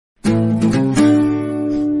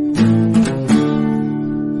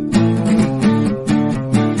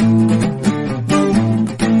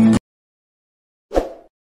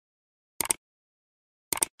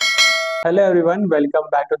Hello everyone, welcome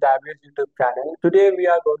back to the Average YouTube channel. Today we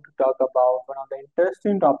are going to talk about one of the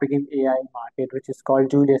interesting topic in AI market, which is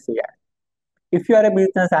called Julius AI. If you are a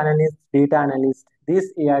business analyst, data analyst,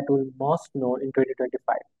 this AI tool must know in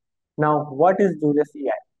 2025. Now, what is Julius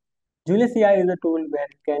AI? Julius AI is a tool where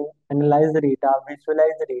you can analyze the data,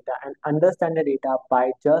 visualize the data, and understand the data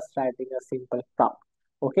by just writing a simple prompt.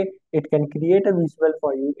 Okay, it can create a visual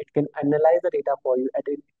for you, it can analyze the data for you, and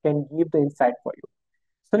it can give the insight for you.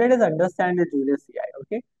 So let us understand the Julius AI.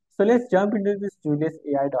 Okay. So let's jump into this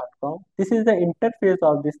juliusai.com. This is the interface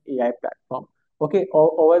of this AI platform. Okay.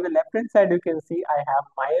 Over the left hand side, you can see I have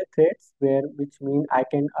my threads where which mean I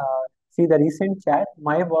can see the recent chat,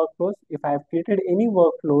 my workflows. If I have created any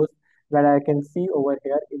workflows that I can see over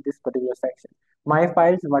here in this particular section. My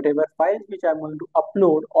files, whatever files which I'm going to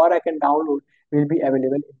upload or I can download will be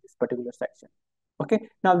available in this particular section. Okay,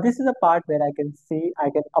 now this is a part where I can see I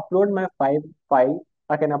can upload my file.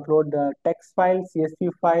 I can upload the text file, CSV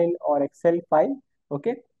file, or Excel file.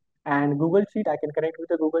 Okay, and Google Sheet, I can connect with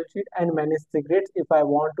the Google Sheet and manage the grids if I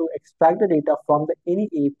want to extract the data from the any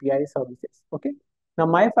API services. Okay, now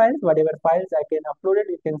my files, whatever files I can upload it,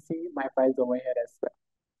 you can see my files over here as well.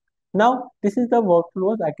 Now, this is the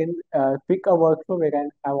workflows. I can pick a workflow where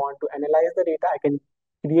I want to analyze the data. I can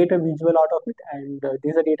create a visual out of it, and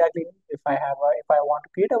this is a data cleaning. If I want to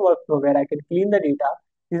create a workflow where I can clean the data,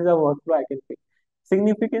 this is a workflow I can pick.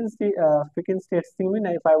 Significant state streaming.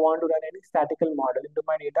 If I want to run any statistical model into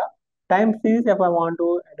my data, time series. If I want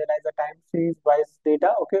to analyze the time series wise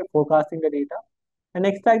data, okay, forecasting the data and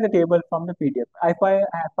extract the table from the PDF. If I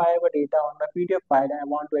have a data on the PDF file, I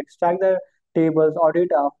want to extract the tables or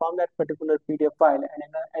data from that particular PDF file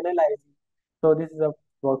and analyze it. So this is a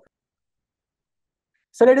work.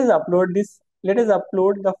 So let us upload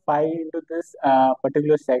the file into this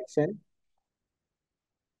particular section.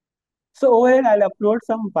 So over here, I'll upload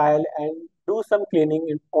some file and do some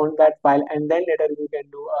cleaning on that file, and then later we can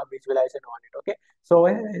do a visualization on it. Okay. So over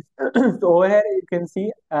here, so over here you can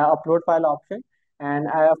see upload file option, and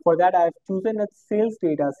for that I've chosen a sales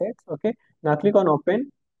data set. Okay. Now click on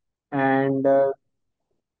open, and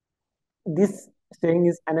this string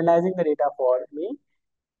is analyzing the data for me.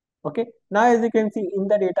 Okay, now as you can see in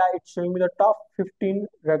the data, it's showing me the top 15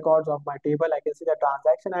 records of my table. I can see the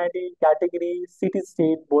transaction ID, category, city,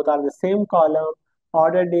 state, both are the same column,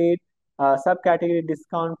 order date, subcategory,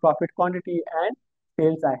 discount, profit quantity, and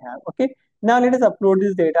sales I have. Okay, now let us upload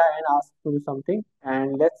this data and ask to do something.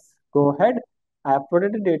 And let's go ahead. I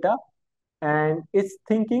uploaded the data and it's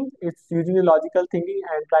thinking, it's using the logical thinking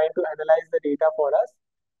and trying to analyze the data for us.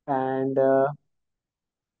 And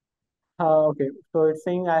okay, so it's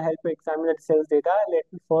saying I help you examine the sales data. Let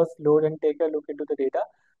me first load and take a look into the data.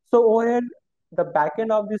 So over here, the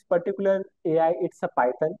backend of this particular AI, it's a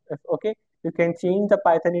Python. Okay, you can change the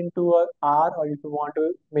Python into a R, or if you want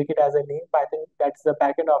to make it as a name Python, that's the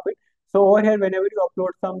backend of it. So over here, whenever you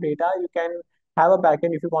upload some data, you can have a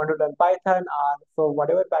backend if you want to run Python R. So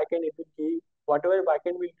whatever backend it will give, whatever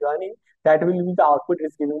backend will run in, that will be the output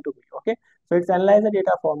it's giving to me. Okay, so it's analyzed the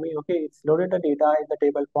data for me. Okay, it's loaded the data in the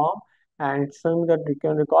table form and it's showing the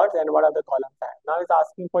different records and what are the columns are. Now it's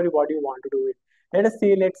asking for you what do you want to do it.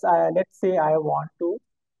 Let's say I want to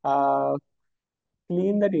uh,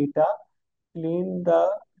 clean the data, clean the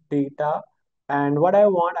data, and what I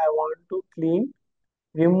want to clean,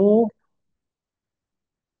 remove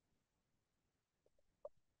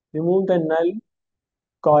remove the null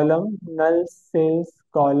column, null sales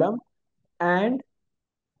column, and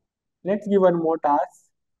let's give one more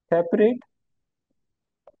task. Separate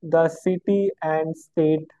the city and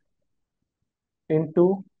state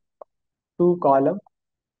into two columns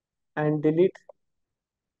and delete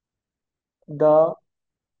the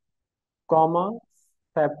comma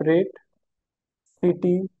separate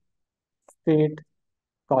city state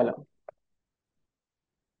column.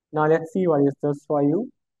 Now let's see what is this for you.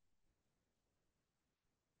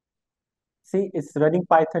 See, it's running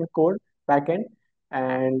Python code backend,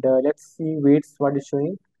 and let's see weights what is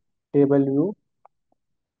showing table view.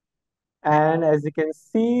 And as you can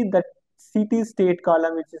see, the city state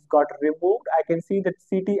column which is got removed. I can see that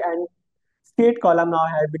city and state column now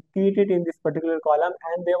has been created in this particular column,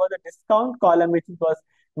 and there was a discount column which was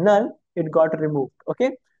null. It got removed.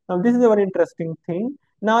 Okay. Now this is a very interesting thing.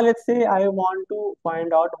 Now let's say I want to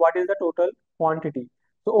find out what is the total quantity.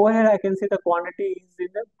 So over here I can see the quantity is in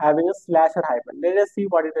having a slash or hyphen. Let us see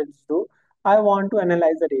what it is do. I want to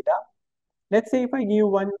analyze the data. Let's say if I give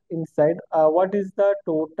one inside, what is the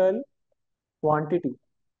total quantity?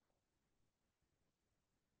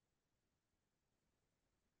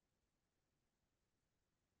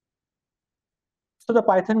 So the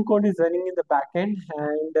Python code is running in the backend,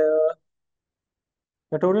 and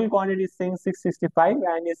The total quantity is saying 665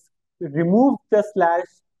 and is remove the slash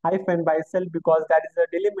hyphen by itself because that is a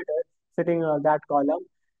delimiter sitting that column.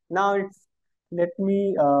 Now it's let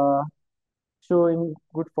me show in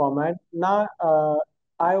good format. Now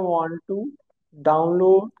I want to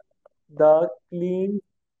download the clean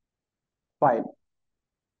file.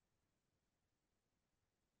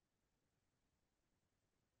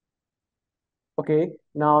 Okay,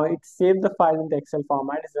 now it saved the file in the Excel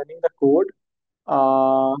format. It's running the code.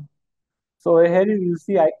 Uh, so here you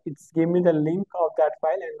see it's gave me the link of that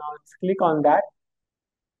file and now let's click on that.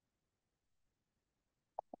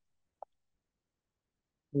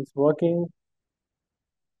 It's working.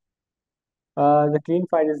 The clean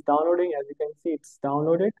file is downloading. As you can see, it's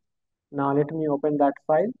downloaded. Now let me open that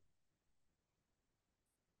file.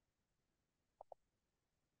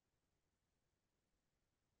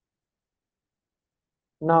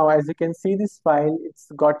 Now, as you can see, this file,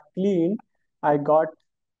 it's got clean. I got,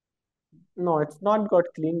 no, it's not got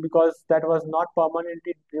clean because that was not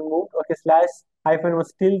permanently removed. Okay, slash hyphen was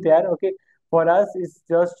still there. Okay, for us, it's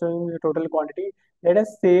just showing the total quantity. Let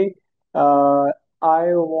us say uh,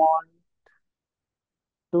 I want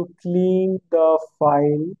to clean the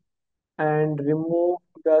file and remove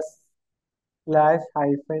the slash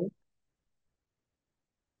hyphen.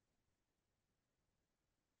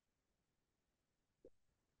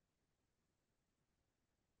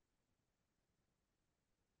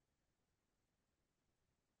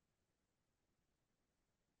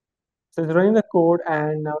 So it's running the code,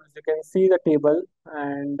 and now as you can see the table,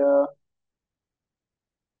 and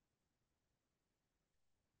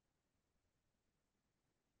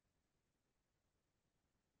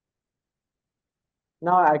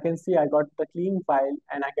now I can see I got the clean file,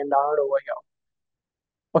 and I can download over here.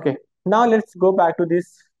 Okay, now let's go back to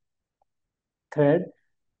this thread,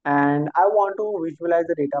 and I want to visualize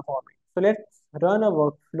the data for me. So let's run a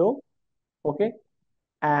workflow. Okay,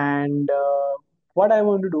 and what I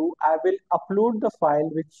want to do, I will upload the file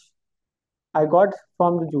which I got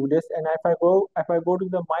from the Julius, and if I go to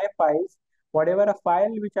the my files, whatever a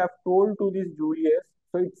file which I've told to this Julius,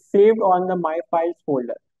 so it's saved on the my files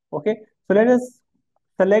folder. Okay, so let us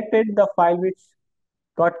selected the file which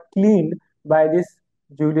got cleaned by this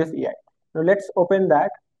Julius AI. Now let's open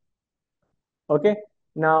that. Okay,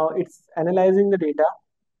 now it's analyzing the data.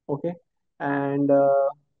 Okay, and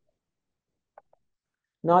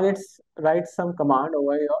now let's write some command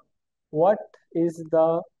over here. What is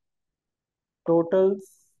the total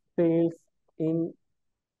sales in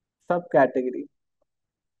subcategory?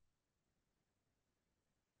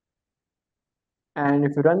 And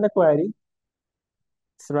if you run the query,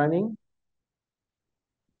 it's running,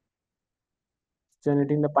 it's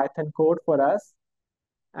generating the Python code for us,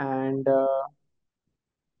 and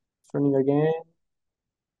it's running again.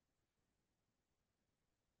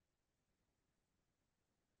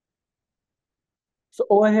 So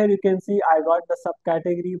over here you can see I got the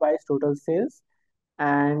subcategory wise total sales,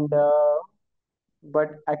 and but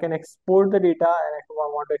I can export the data, and if I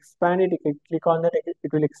want to expand it, you can click on that,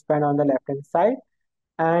 it will expand on the left hand side.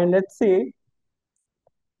 And let's say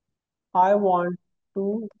I want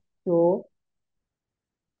to show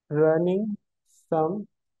running some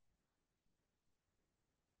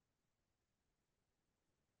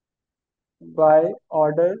by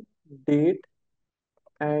order date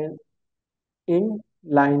and in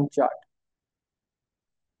line chart.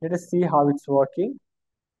 Let us see how it's working.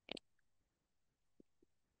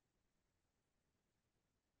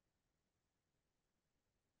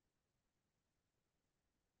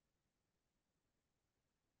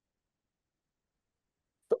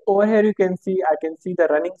 So over here you can see I can see the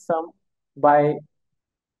running sum by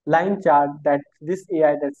line chart that this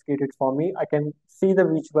AI that's created for me. I can see the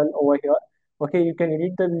visual over here. Okay, you can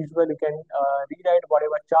edit the visual, you can rewrite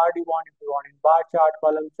whatever chart you want, if you want in bar chart,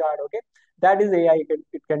 column chart. Okay, that is AI,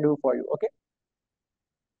 it can do for you. Okay,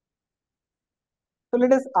 so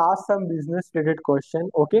let us ask some business related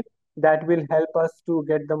question. Okay, that will help us to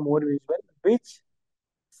get the more visual. Which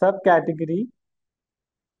subcategory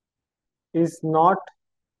is not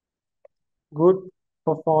good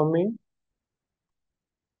performing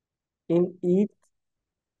in each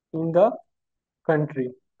in the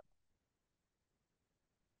country?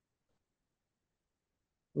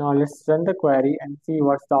 Now let's run the query and see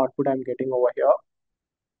what's the output I'm getting over here.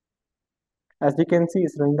 As you can see,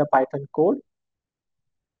 it's running the Python code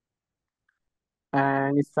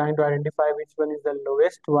and it's trying to identify which one is the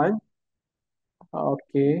lowest one.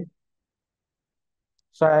 Okay.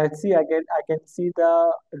 So I can see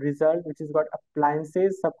the result which is got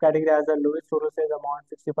appliances subcategory as the lowest total sales amount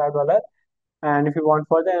 $65. And if you want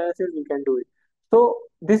further analysis, we can do it. So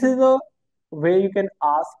this is a where you can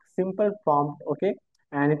ask simple prompt, okay,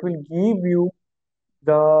 and it will give you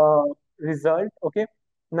the result. Okay,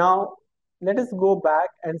 now let us go back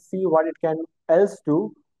and see what it can else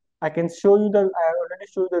do. I can show you the, I already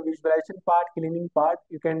showed you the visualization part, cleaning part.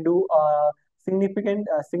 You can do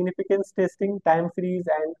significance testing, time series,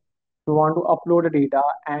 and you want to upload the data,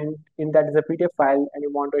 and in that is a PDF file, and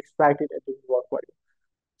you want to extract it, and it will work for you.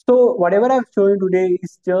 So whatever I've shown you today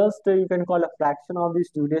is just you can call a fraction of this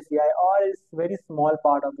Julius AI, or is very small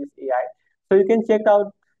part of this AI. So you can check out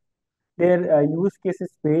their use cases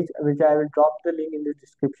page, which I will drop the link in the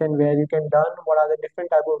description, where you can learn what are the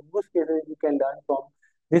different type of use cases you can learn from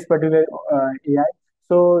this particular AI.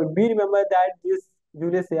 So be remember that this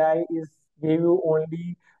Julius AI is gave you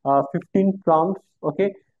only 15 prompts.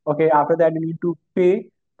 Okay, okay. After that, you need to pay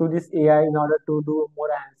to this AI in order to do more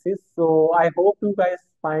analysis. So I hope you guys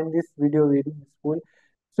find this video very useful.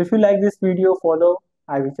 So if you like this video, follow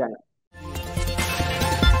Ivy channel.